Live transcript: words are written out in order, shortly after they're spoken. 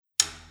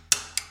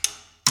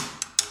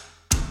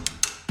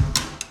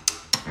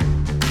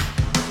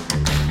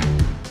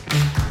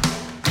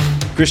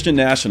Christian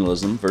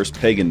Nationalism versus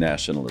Pagan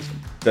Nationalism,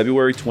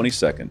 February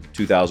 22nd,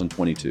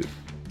 2022.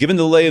 Given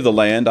the lay of the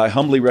land, I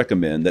humbly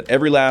recommend that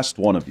every last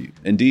one of you,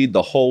 indeed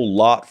the whole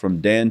lot from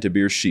Dan to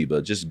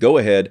Beersheba, just go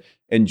ahead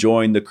and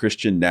join the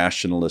Christian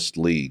Nationalist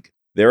League.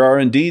 There are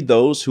indeed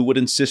those who would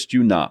insist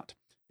you not.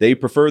 They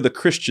prefer the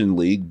Christian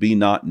League be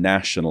not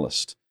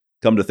nationalist.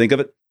 Come to think of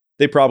it,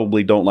 they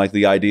probably don't like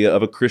the idea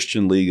of a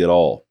Christian league at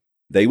all.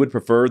 They would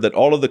prefer that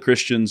all of the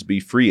Christians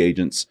be free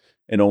agents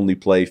and only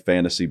play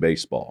fantasy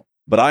baseball.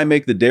 But I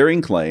make the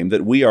daring claim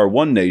that we are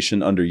one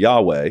nation under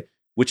Yahweh,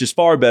 which is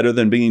far better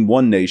than being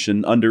one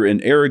nation under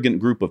an arrogant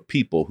group of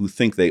people who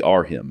think they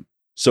are him.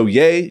 So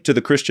yay to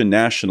the Christian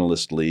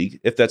Nationalist League,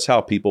 if that's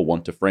how people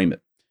want to frame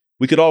it.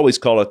 We could always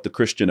call it the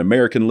Christian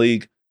American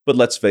League, but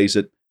let's face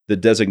it, the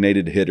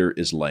designated hitter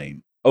is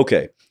lame.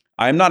 Okay,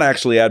 I am not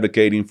actually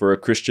advocating for a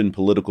Christian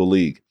political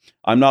league.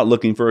 I'm not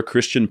looking for a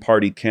Christian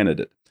party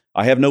candidate.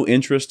 I have no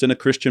interest in a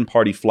Christian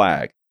party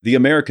flag. The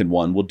American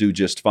one will do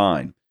just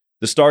fine.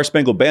 The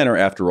Star-Spangled Banner,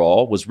 after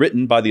all, was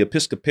written by the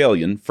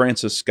Episcopalian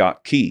Francis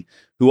Scott Key,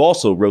 who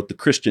also wrote the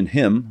Christian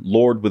hymn,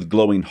 Lord, with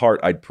glowing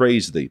heart I'd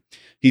praise thee.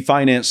 He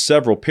financed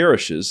several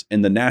parishes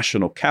in the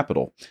national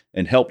capital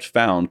and helped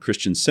found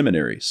Christian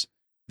seminaries.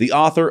 The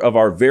author of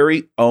our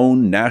very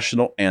own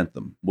national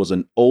anthem was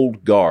an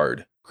old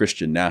guard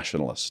Christian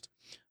nationalist.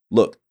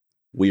 Look,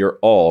 we are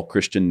all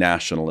Christian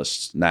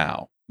nationalists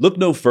now. Look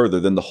no further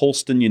than the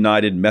Holston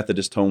United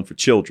Methodist Home for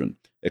Children,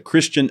 a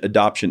Christian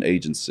adoption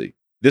agency.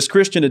 This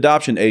Christian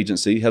adoption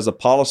agency has a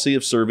policy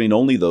of serving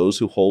only those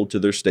who hold to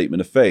their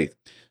statement of faith,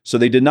 so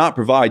they did not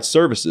provide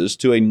services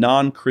to a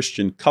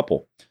non-Christian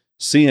couple.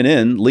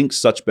 CNN links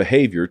such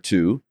behavior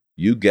to,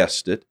 you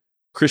guessed it,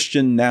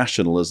 Christian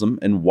nationalism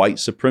and white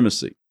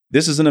supremacy.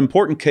 This is an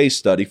important case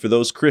study for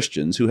those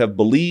Christians who have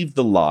believed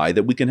the lie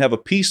that we can have a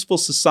peaceful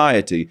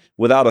society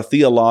without a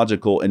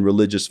theological and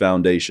religious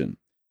foundation.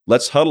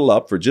 Let's huddle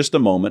up for just a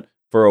moment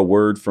for a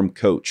word from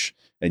Coach.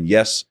 And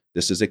yes,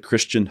 this is a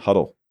Christian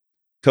huddle.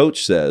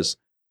 Coach says,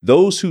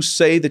 those who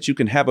say that you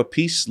can have a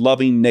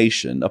peace-loving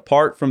nation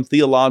apart from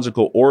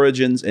theological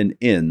origins and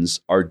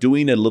ends are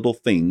doing a little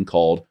thing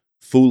called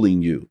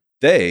fooling you.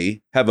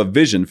 They have a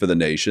vision for the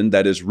nation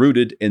that is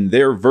rooted in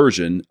their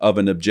version of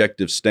an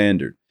objective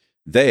standard.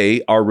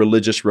 They are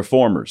religious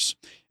reformers,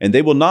 and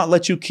they will not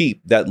let you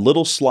keep that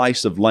little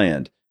slice of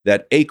land,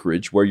 that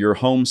acreage where your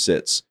home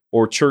sits,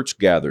 or church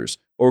gathers,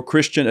 or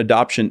Christian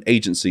adoption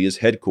agency is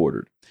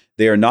headquartered.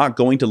 They are not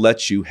going to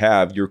let you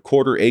have your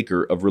quarter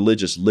acre of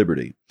religious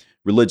liberty.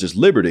 Religious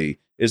liberty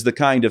is the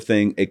kind of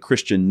thing a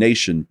Christian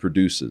nation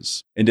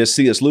produces. And as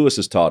C.S. Lewis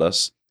has taught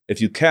us,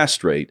 if you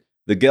castrate,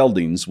 the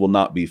geldings will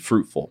not be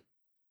fruitful.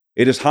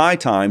 It is high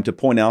time to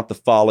point out the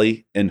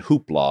folly and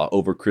hoopla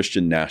over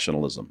Christian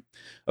nationalism.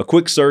 A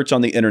quick search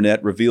on the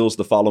internet reveals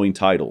the following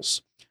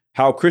titles: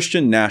 How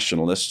Christian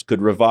Nationalists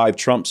Could Revive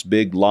Trump's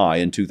Big Lie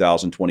in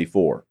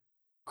 2024.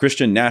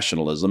 Christian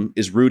nationalism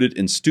is rooted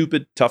in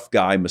stupid, tough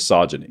guy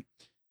misogyny.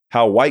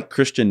 How white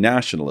Christian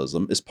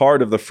nationalism is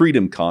part of the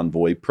Freedom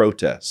Convoy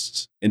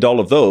protests, and all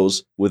of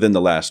those within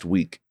the last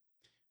week.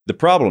 The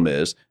problem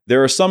is,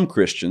 there are some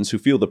Christians who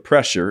feel the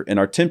pressure and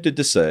are tempted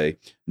to say,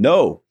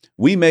 no,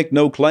 we make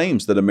no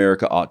claims that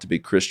America ought to be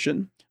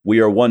Christian.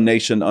 We are one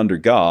nation under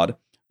God,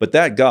 but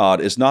that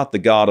God is not the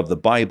God of the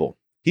Bible.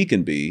 He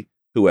can be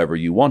whoever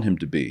you want him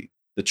to be.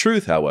 The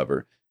truth,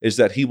 however, is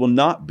that he will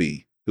not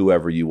be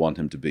whoever you want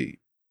him to be.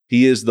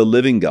 He is the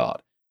living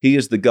God. He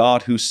is the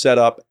God who set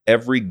up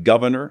every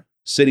governor,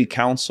 city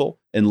council,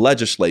 and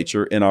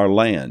legislature in our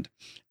land.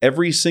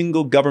 Every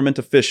single government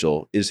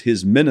official is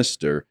his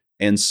minister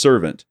and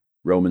servant,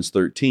 Romans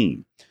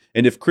 13.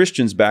 And if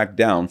Christians back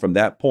down from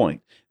that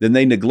point, then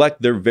they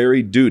neglect their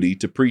very duty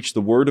to preach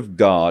the word of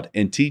God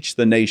and teach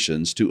the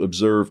nations to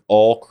observe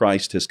all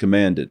Christ has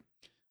commanded.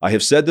 I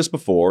have said this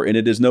before, and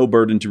it is no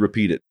burden to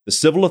repeat it. The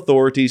civil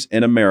authorities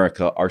in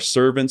America are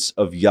servants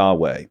of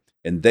Yahweh,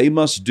 and they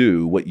must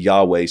do what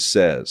Yahweh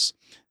says.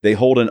 They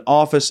hold an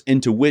office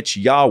into which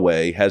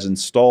Yahweh has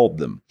installed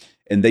them,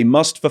 and they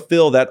must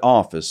fulfill that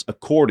office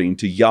according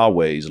to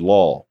Yahweh's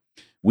law.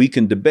 We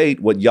can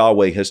debate what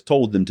Yahweh has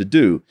told them to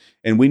do,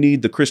 and we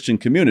need the Christian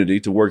community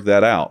to work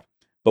that out.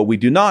 But we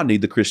do not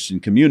need the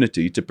Christian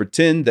community to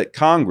pretend that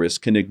Congress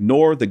can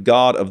ignore the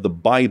God of the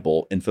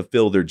Bible and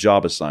fulfill their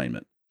job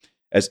assignment.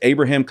 As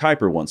Abraham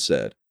Kuyper once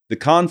said, the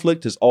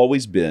conflict has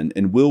always been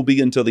and will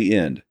be until the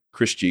end,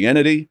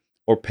 Christianity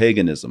or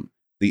paganism,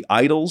 the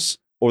idols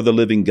or the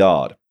living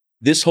God.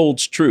 This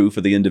holds true for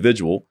the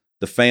individual,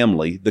 the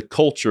family, the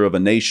culture of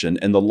a nation,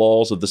 and the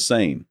laws of the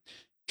same.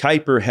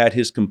 Kuyper had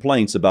his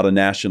complaints about a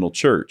national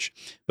church,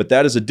 but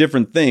that is a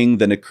different thing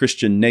than a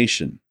Christian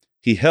nation.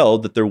 He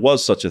held that there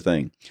was such a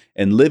thing,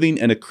 and living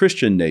in a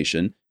Christian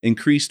nation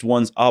increased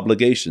one's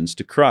obligations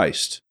to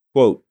Christ.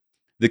 Quote,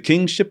 the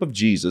kingship of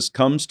Jesus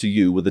comes to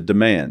you with a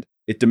demand.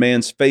 It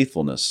demands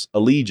faithfulness,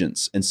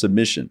 allegiance, and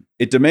submission.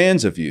 It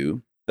demands of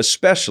you,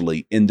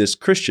 especially in this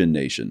Christian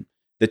nation,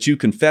 that you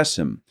confess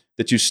him,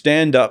 that you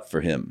stand up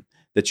for him,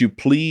 that you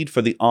plead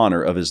for the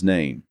honor of his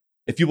name.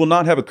 If you will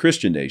not have a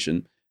Christian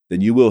nation,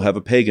 then you will have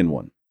a pagan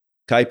one.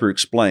 Kuyper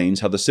explains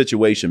how the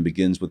situation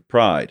begins with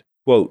pride.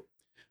 Quote,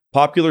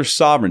 popular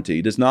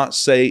sovereignty does not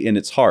say in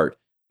its heart,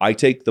 I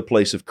take the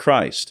place of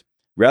Christ.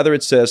 Rather,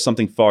 it says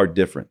something far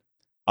different.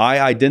 I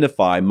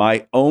identify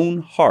my own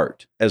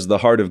heart as the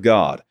heart of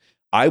God.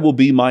 I will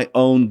be my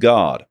own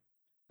God.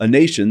 A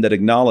nation that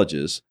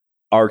acknowledges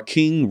our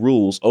king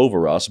rules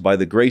over us by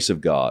the grace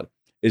of God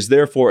is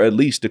therefore at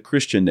least a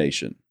Christian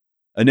nation.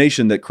 A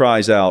nation that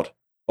cries out,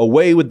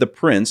 away with the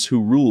prince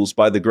who rules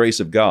by the grace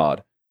of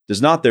God,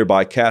 does not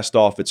thereby cast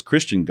off its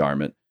Christian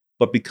garment,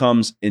 but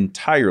becomes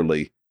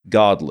entirely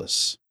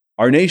godless.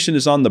 Our nation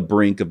is on the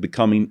brink of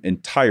becoming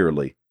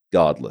entirely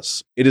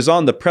godless. It is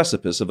on the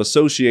precipice of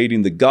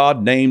associating the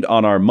God named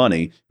on our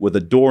money with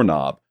a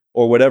doorknob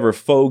or whatever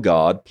faux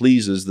god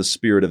pleases the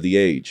spirit of the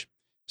age.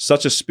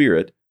 Such a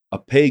spirit, a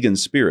pagan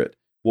spirit,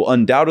 will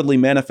undoubtedly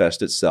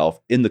manifest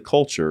itself in the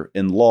culture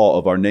and law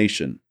of our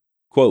nation.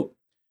 Quote,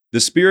 the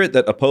spirit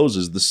that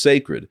opposes the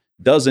sacred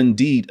does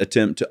indeed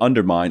attempt to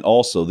undermine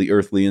also the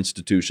earthly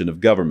institution of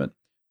government,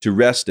 to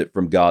wrest it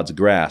from God's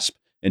grasp,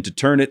 and to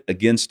turn it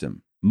against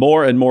him.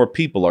 More and more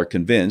people are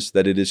convinced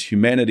that it is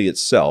humanity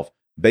itself,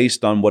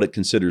 based on what it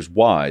considers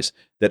wise,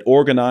 that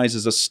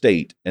organizes a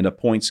state and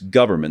appoints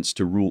governments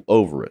to rule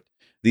over it.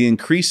 The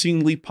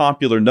increasingly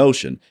popular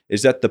notion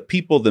is that the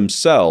people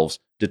themselves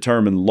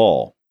determine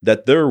law,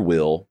 that their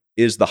will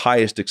is the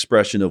highest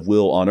expression of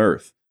will on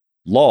earth.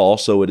 Law,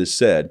 so it is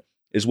said,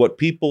 is what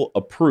people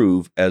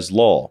approve as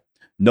law.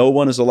 No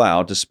one is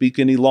allowed to speak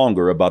any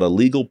longer about a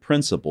legal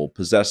principle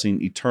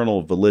possessing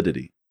eternal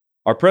validity.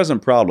 Our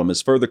present problem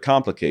is further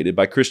complicated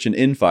by Christian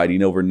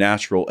infighting over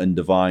natural and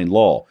divine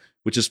law,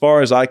 which as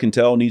far as I can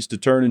tell needs to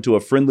turn into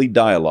a friendly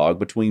dialogue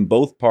between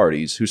both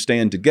parties who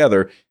stand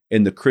together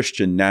in the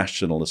Christian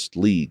Nationalist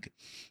League.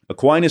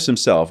 Aquinas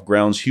himself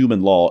grounds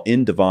human law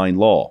in divine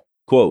law.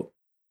 Quote,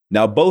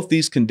 now both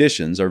these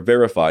conditions are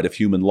verified of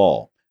human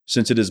law,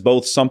 since it is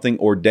both something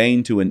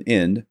ordained to an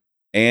end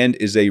and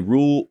is a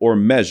rule or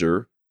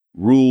measure,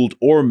 ruled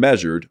or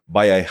measured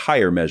by a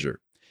higher measure.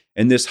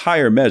 And this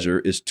higher measure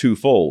is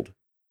twofold,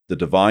 the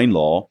divine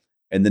law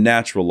and the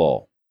natural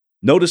law.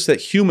 Notice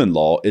that human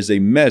law is a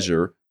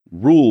measure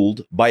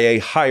ruled by a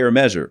higher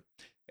measure.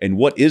 And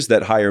what is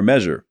that higher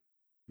measure?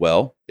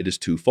 Well, it is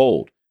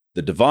twofold,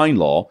 the divine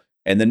law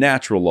and the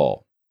natural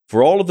law.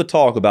 For all of the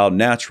talk about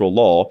natural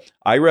law,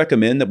 I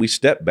recommend that we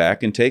step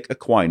back and take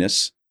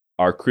Aquinas,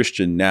 our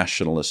Christian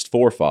nationalist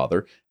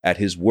forefather, at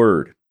his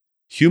word.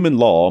 Human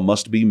law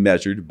must be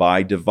measured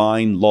by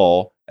divine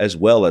law as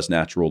well as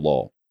natural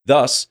law.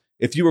 Thus,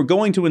 if you are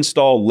going to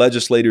install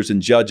legislators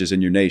and judges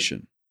in your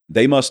nation,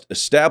 they must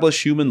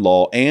establish human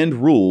law and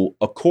rule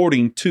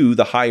according to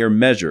the higher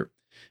measure.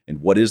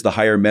 And what is the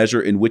higher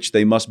measure in which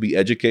they must be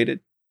educated?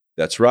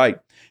 That's right,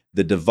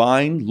 the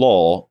divine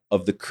law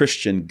of the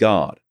Christian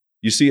God.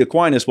 You see,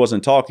 Aquinas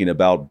wasn't talking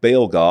about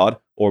Baal God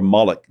or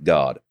Moloch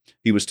God.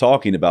 He was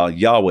talking about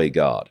Yahweh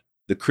God,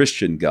 the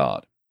Christian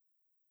God.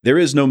 There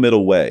is no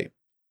middle way.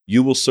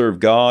 You will serve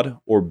God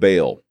or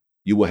Baal.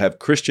 You will have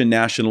Christian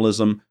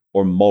nationalism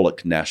or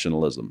Moloch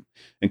nationalism.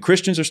 And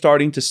Christians are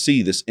starting to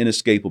see this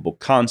inescapable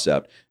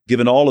concept,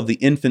 given all of the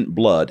infant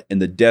blood in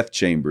the death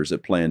chambers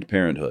at Planned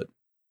Parenthood.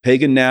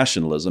 Pagan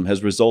nationalism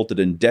has resulted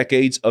in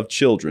decades of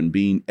children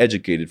being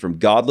educated from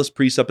godless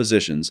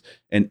presuppositions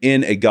and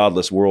in a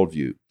godless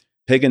worldview.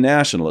 Pagan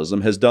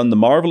nationalism has done the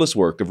marvelous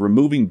work of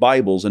removing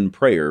Bibles and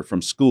prayer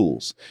from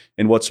schools.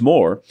 And what's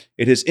more,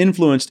 it has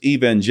influenced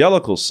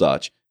evangelicals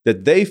such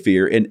that they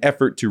fear an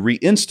effort to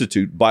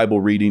reinstitute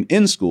Bible reading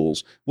in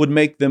schools would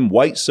make them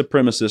white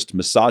supremacist,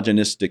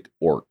 misogynistic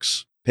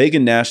orcs.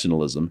 Pagan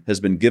nationalism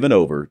has been given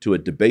over to a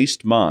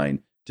debased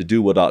mind to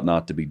do what ought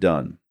not to be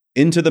done.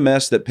 Into the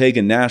mess that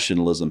pagan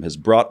nationalism has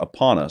brought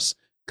upon us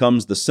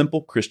comes the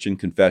simple Christian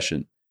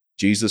confession: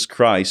 Jesus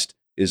Christ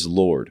is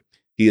Lord.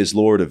 He is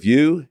Lord of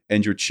you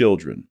and your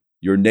children,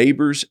 your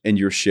neighbors and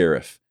your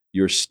sheriff,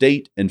 your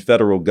state and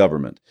federal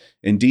government,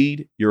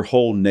 indeed, your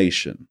whole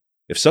nation.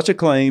 If such a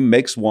claim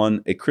makes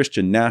one a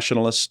Christian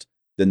nationalist,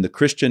 then the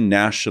Christian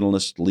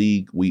Nationalist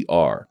League we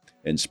are,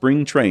 and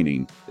spring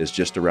training is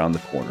just around the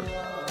corner.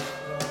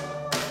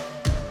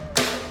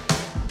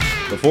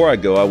 Before I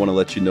go, I want to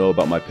let you know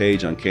about my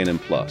page on Canon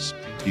Plus.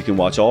 You can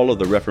watch all of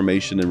the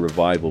Reformation and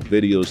Revival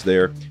videos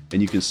there,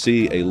 and you can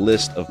see a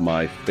list of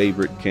my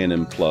favorite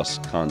Canon Plus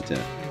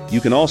content.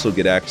 You can also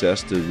get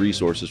access to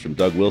resources from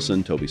Doug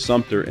Wilson, Toby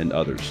Sumter, and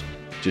others.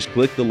 Just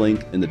click the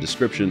link in the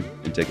description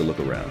and take a look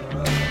around.